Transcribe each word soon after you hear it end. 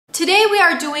Today we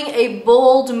are doing a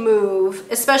bold move,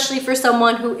 especially for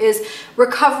someone who is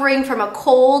recovering from a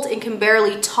cold and can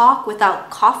barely talk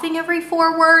without coughing every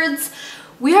 4 words.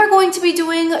 We are going to be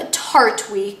doing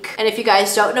Tarte Week. And if you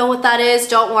guys don't know what that is,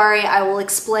 don't worry, I will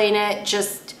explain it.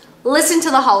 Just listen to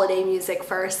the holiday music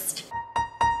first.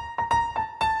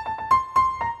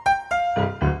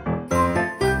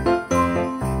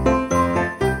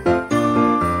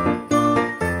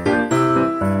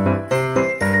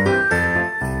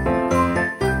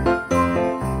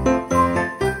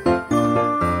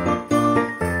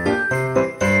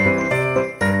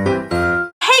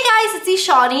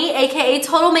 Aka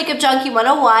Total Makeup Junkie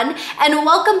 101, and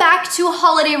welcome back to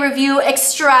Holiday Review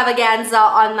Extravaganza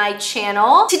on my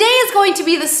channel. Today is going to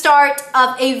be the start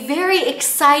of a very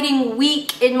exciting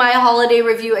week in my Holiday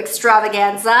Review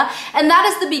Extravaganza, and that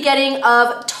is the beginning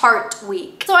of Tarte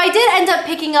Week. So I did end up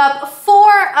picking up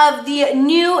 4 of the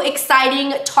new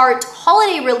exciting Tarte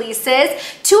holiday releases.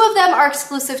 2 of them are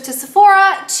exclusive to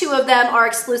Sephora, 2 of them are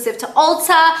exclusive to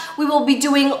Ulta. We will be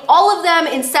doing all of them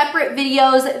in separate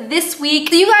videos this week.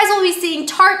 So you guys will be seeing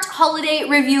Tarte holiday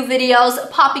review videos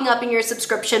popping up in your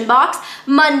subscription box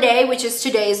Monday, which is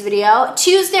today's video,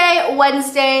 Tuesday,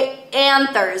 Wednesday, and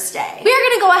Thursday. We are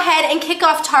gonna go ahead and kick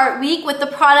off Tarte Week with the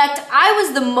product I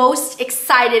was the most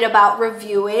excited about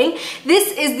reviewing.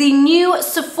 This is the new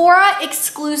Sephora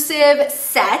exclusive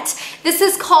set. This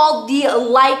is called the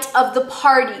Light of the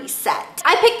Party set.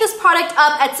 I picked this product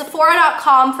up at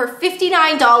Sephora.com for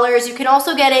 $59. You can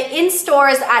also get it in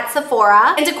stores at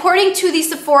Sephora. And according to the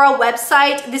Sephora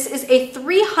website, this is a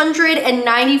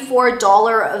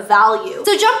 $394 value.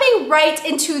 So jumping right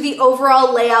into the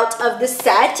overall layout of the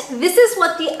set, this is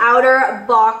what the outer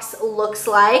box looks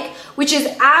like, which is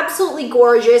absolutely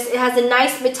gorgeous. It has a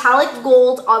nice metallic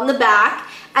gold on the back,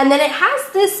 and then it has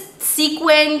this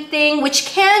sequin thing, which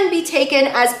can be taken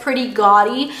as pretty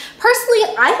gaudy. Personally,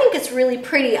 I think it's really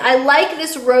pretty. I like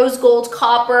this rose gold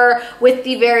copper with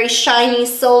the very shiny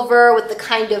silver with the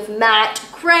kind of matte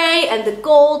gray and the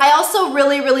gold. I also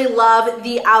really love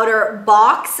the outer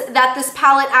box that this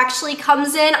palette actually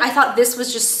comes in. I thought this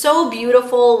was just so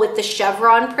beautiful with the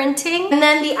chevron printing. And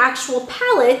then the actual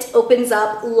palette opens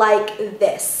up like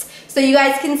this. So you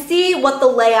guys can see what the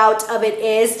layout of it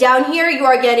is. Down here you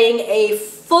are getting a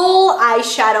full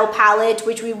eyeshadow palette,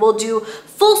 which we will do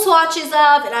full swatches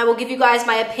of, and I will give you guys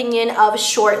my opinion of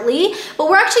shortly. But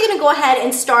we're actually gonna go ahead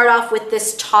and start off with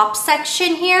this top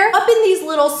section here. Up in these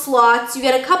little slots, you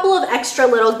get a couple of extra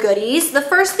little goodies. The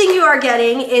first thing you are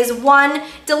getting is 1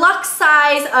 deluxe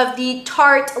size of the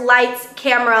Tarte Lights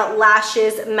Camera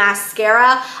Lashes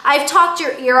Mascara. I've talked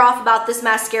your ear off about this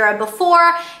mascara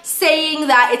before, saying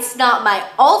that it's not my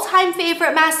all-time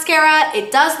favorite mascara. It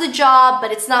does the job,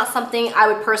 but it's not something I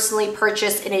would personally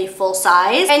purchase in a full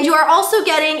size. And you are also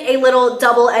getting a little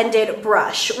double-ended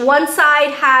brush. One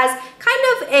side has kind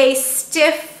of a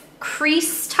stiff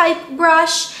crease type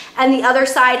brush, and the other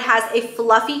side has a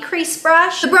fluffy crease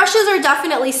brush. The brushes are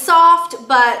definitely soft,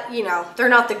 but you know, they're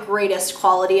not the greatest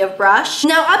quality of brush.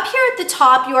 Now up here at the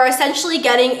top, you are essentially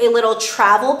getting a little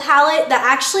travel palette that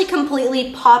actually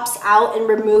completely pops out and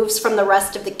removes from the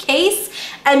rest of the case.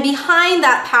 And behind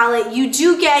that palette, you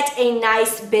do get a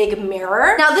nice big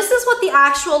mirror. Now this is what the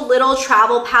actual little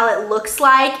travel palette looks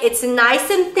like. It's nice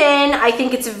and thin. I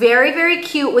think it's very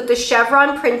cute with the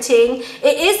chevron printing.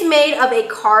 It is made of a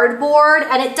cardboard,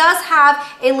 and it does have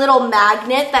a little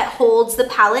magnet that holds the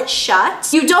palette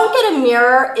shut. You don't get a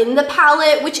mirror in the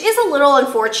palette, which is a little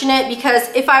unfortunate because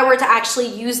if I were to actually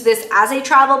use this as a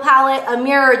travel palette, a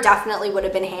mirror definitely would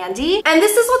have been handy. And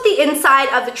this is what the inside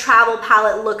of the travel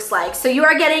palette looks like. So you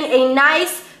are getting a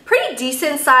nice, pretty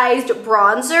decent sized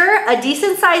bronzer, a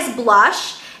decent sized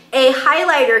blush, a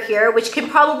highlighter here, which can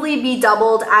probably be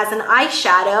doubled as an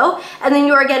eyeshadow, and then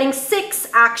you are getting 6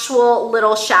 actual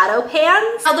little shadow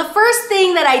pans. Now the first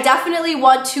thing that I definitely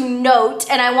want to note,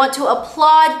 and I want to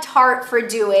applaud Tarte for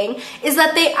doing, is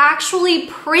that they actually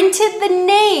printed the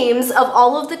names of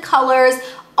all of the colors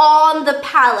on the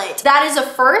palette. That is a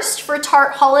first for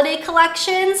Tarte holiday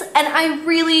collections, and I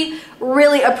really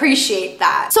appreciate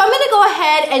that. So I'm gonna go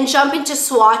ahead and jump into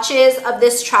swatches of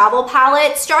this travel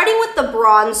palette, starting with the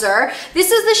bronzer.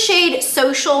 This is the shade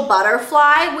Social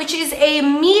Butterfly, which is a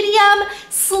medium,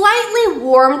 slightly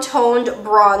warm-toned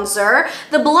bronzer.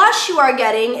 The blush you are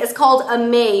getting is called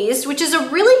Amazed, which is a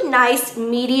really nice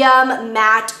medium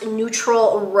matte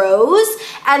neutral rose.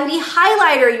 And the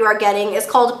highlighter you are getting is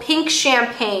called Pink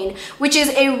Champagne, which is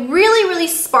a really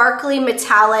sparkly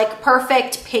metallic,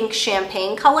 perfect pink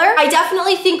champagne color. I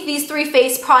definitely think these three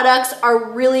face products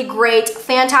are really great,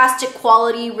 fantastic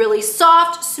quality, really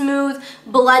soft, smooth,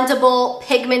 blendable,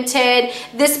 pigmented.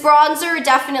 This bronzer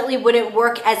definitely wouldn't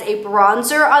work as a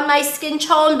bronzer on my skin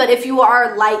tone, but if you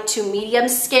are light to medium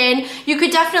skin, you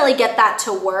could definitely get that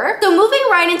to work. So moving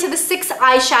right into the 6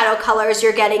 eyeshadow colors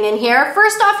you're getting in here.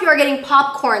 First off, you are getting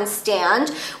Popcorn Stand,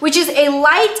 which is a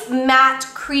light matte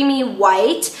creamy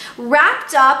white.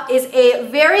 Wrapped up is a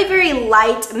very, very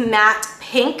light matte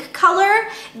pink color.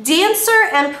 Dancer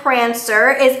and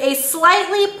Prancer is a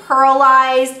slightly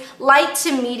pearlized light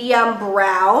to medium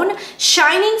brown.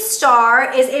 Shining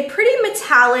Star is a pretty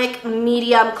metallic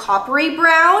medium coppery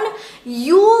brown.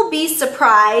 You'll Be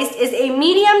Surprised is a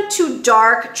medium to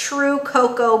dark true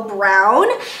cocoa brown.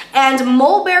 And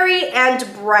Mulberry and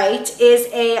Bright is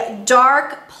a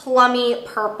dark plummy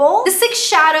purple. The 6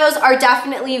 shadows are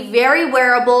definitely very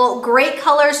wearable, great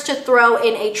colors to throw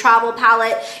in a travel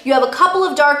palette. You have a couple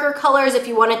of darker colors if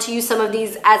you wanted to use some of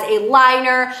these as a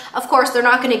liner. Of course, they're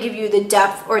not going to give you the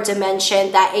depth or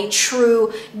dimension that a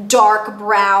true dark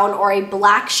brown or a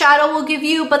black shadow will give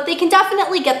you, but they can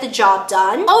definitely get the job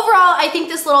done. Overall, I think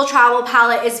this little travel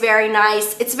palette is very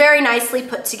nice. It's very nicely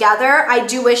put together. I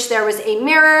do wish there was a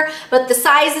mirror, but the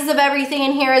sizes of everything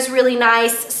in here is really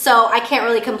nice, so I can't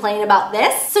really complain about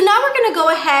this. So now we're gonna go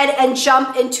ahead and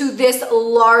jump into this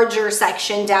larger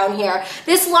section down here.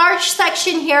 This large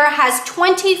section here has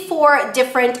 24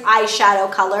 different eyeshadow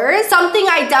colors. Something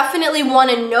I definitely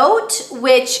want to note,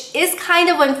 which is kind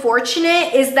of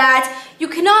unfortunate, is that you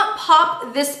cannot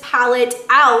pop this palette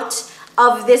out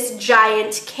of this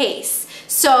giant case.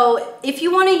 So if you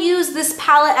want to use this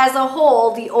palette as a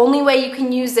whole, the only way you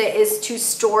can use it is to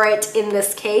store it in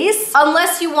this case.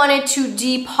 Unless you wanted to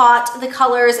depot the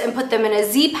colors and put them in a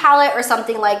Z palette or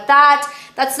something like that.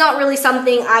 That's not really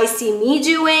something I see me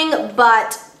doing,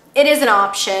 but it is an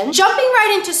option. Jumping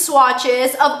right into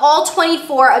swatches of all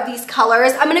 24 of these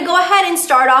colors, I'm gonna go ahead and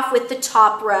start off with the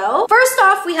top row. First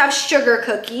off, we have Sugar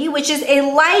Cookie, which is a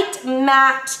light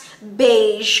matte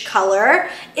beige color.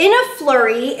 In a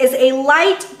Flurry is a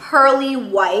light pearly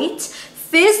white.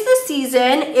 Fizz the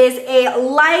Season is a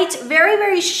light, very,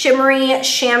 very shimmery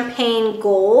champagne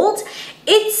gold.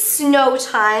 It's Snow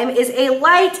Time is a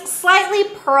light, slightly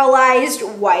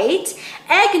pearlized white.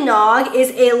 Eggnog is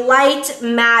a light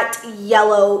matte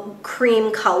yellow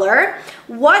cream color.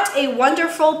 What a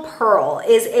Wonderful Pearl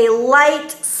is a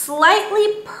light,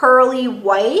 slightly pearly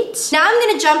white. Now I'm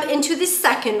going to jump into the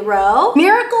second row.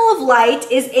 Miracle of Light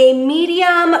is a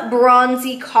medium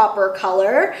bronzy copper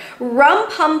color. Rum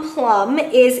Pum Plum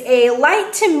is a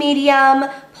light to medium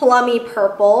plummy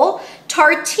purple.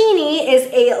 Tartini is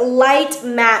a light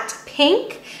matte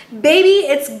pink. Baby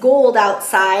It's Gold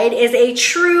Outside is a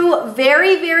true,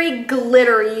 very, very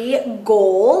glittery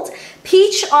gold.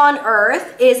 Peach on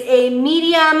Earth is a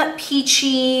medium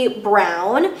peachy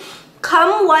brown.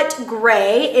 Come What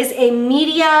Gray is a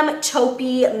medium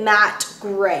taupey matte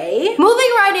gray. Moving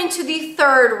right into the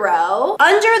third row,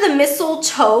 Under the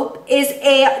Mistletoe is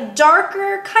a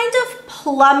darker, kind of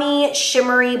plummy,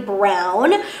 shimmery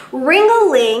brown.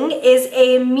 Ring-a-Ling is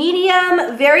a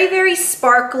medium, very, very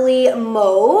sparkly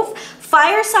mauve.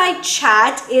 Fireside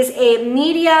Chat is a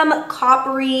medium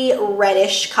coppery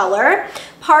reddish color.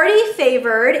 Party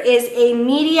Favored is a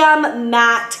medium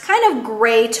matte, kind of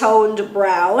gray toned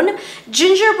brown.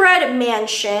 Gingerbread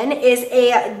Mansion is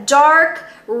a dark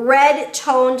red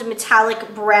toned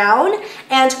metallic brown.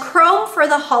 And Chrome for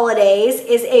the Holidays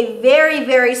is a very,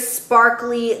 very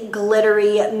sparkly,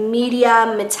 glittery,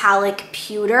 medium metallic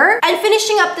pewter. And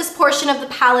finishing up this portion of the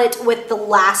palette with the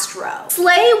last row.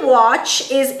 Slay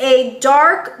Watch is a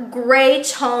dark gray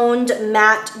toned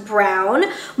matte brown.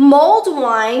 Mulled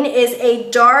Wine is a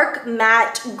dark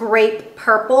matte grape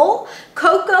purple.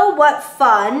 Cocoa What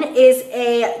Fun is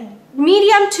a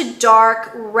medium to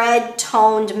dark red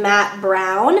toned matte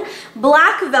brown.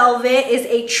 Black Velvet is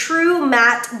a true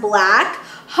matte black.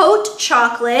 Haute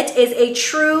Chocolate is a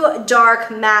true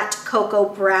dark matte cocoa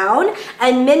brown.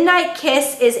 And Midnight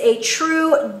Kiss is a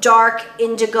true dark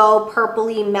indigo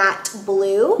purpley matte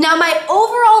blue. Now my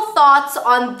overall thoughts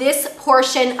on this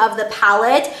portion of the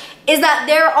palette is that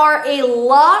there are a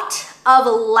lot of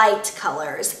light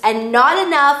colors and not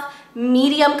enough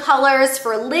medium colors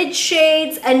for lid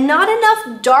shades and not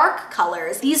enough dark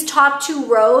colors. These top two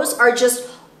rows are just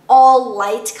all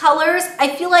light colors.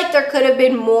 I feel like there could have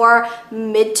been more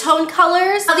mid-tone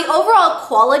colors. Now, the overall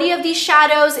quality of these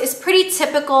shadows is pretty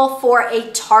typical for a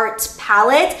Tarte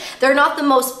palette. They're not the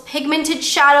most pigmented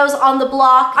shadows on the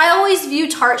block. I always view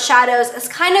Tarte shadows as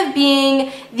kind of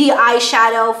being the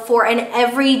eyeshadow for an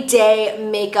everyday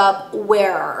makeup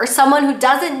wearer, or someone who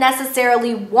doesn't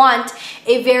necessarily want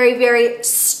a very, very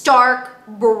stark,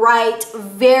 bright,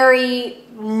 very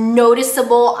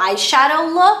noticeable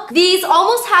eyeshadow look. These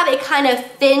almost have a kind of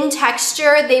thin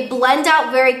texture. They blend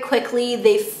out very quickly.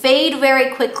 They fade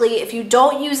very quickly. If you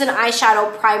don't use an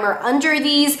eyeshadow primer under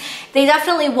these, they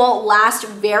definitely won't last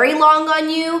very long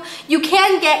on you. You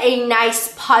can get a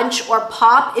nice punch or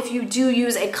pop if you do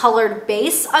use a colored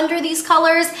base under these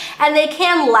colors, and they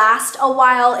can last a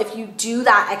while if you do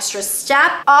that extra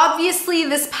step. Obviously,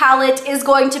 this palette is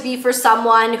going to be for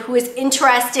someone who is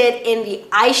interested in the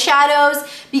eyeshadows,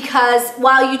 because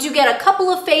while you do get a couple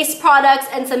of face products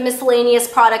and some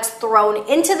miscellaneous products thrown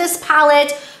into this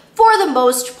palette, for the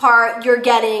most part, you're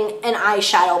getting an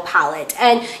eyeshadow palette.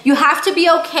 And you have to be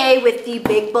okay with the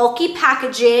big bulky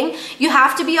packaging. You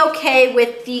have to be okay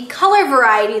with the color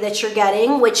variety that you're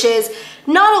getting, which is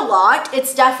not a lot.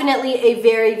 It's definitely a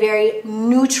very, very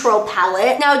neutral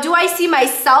palette. Now, do I see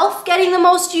myself getting the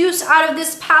most use out of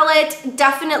this palette?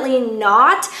 Definitely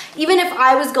not. Even if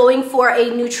I was going for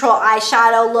a neutral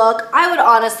eyeshadow look, I would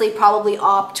honestly probably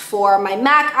opt for my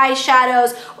MAC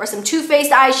eyeshadows or some Too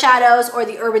Faced eyeshadows or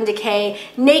the Urban Decay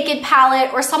Naked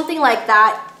palette or something like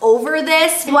that over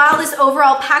this. While this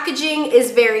overall packaging is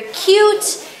very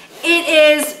cute, it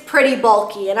is pretty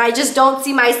bulky, and I just don't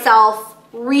see myself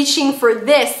reaching for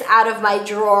this out of my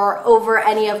drawer over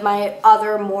any of my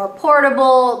other more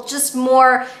portable, just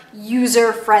more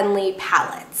user-friendly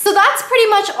palettes. So that's pretty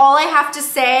much all I have to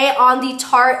say on the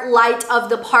Tarte Light of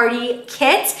the Party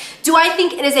kit. Do I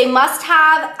think it is a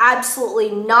must-have?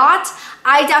 Absolutely not.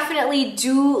 I definitely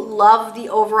do love the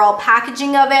overall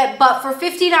packaging of it, but for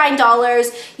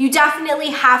 $59, you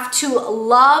definitely have to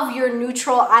love your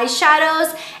neutral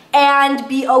eyeshadows and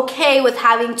be okay with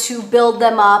having to build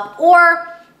them up, or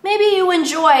maybe you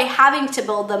enjoy having to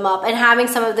build them up and having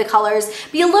some of the colors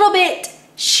be a little bit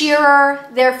sheerer,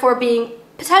 therefore being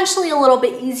potentially a little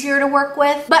bit easier to work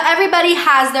with. But everybody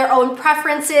has their own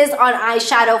preferences on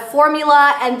eyeshadow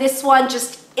formula, and this one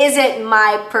just isn't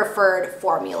my preferred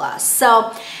formula.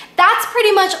 So that's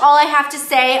pretty much all I have to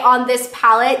say on this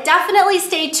palette. Definitely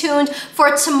stay tuned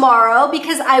for tomorrow,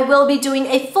 because I will be doing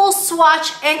a full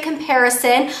swatch and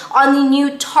comparison on the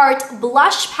new Tarte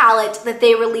blush palette that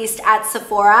they released at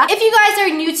Sephora. If you guys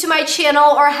are new to my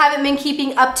channel or haven't been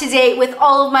keeping up to date with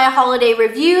all of my holiday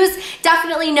reviews,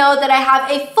 definitely know that I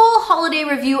have a full holiday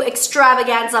review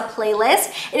extravaganza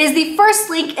playlist. It is the first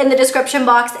link in the description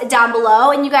box down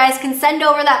below, and you guys can send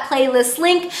over that playlist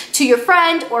link to your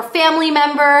friend or family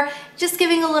member, just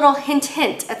giving a little hint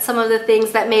at some of the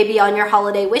things that may be on your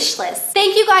holiday wish list.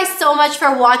 Thank you guys so much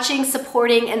for watching,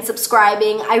 supporting, and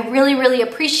subscribing. I really, really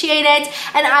appreciate it,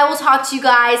 and I will talk to you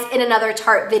guys in another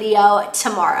Tarte video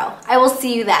tomorrow. I will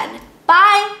see you then.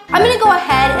 Bye! I'm gonna go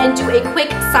ahead and do a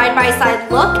quick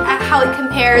side-by-side look at how it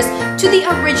compares to the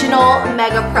original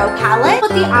Mega Pro palette,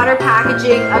 what the outer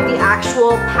packaging of the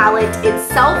actual palette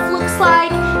itself looks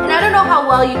like, and I don't know how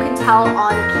well you can tell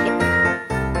on camera.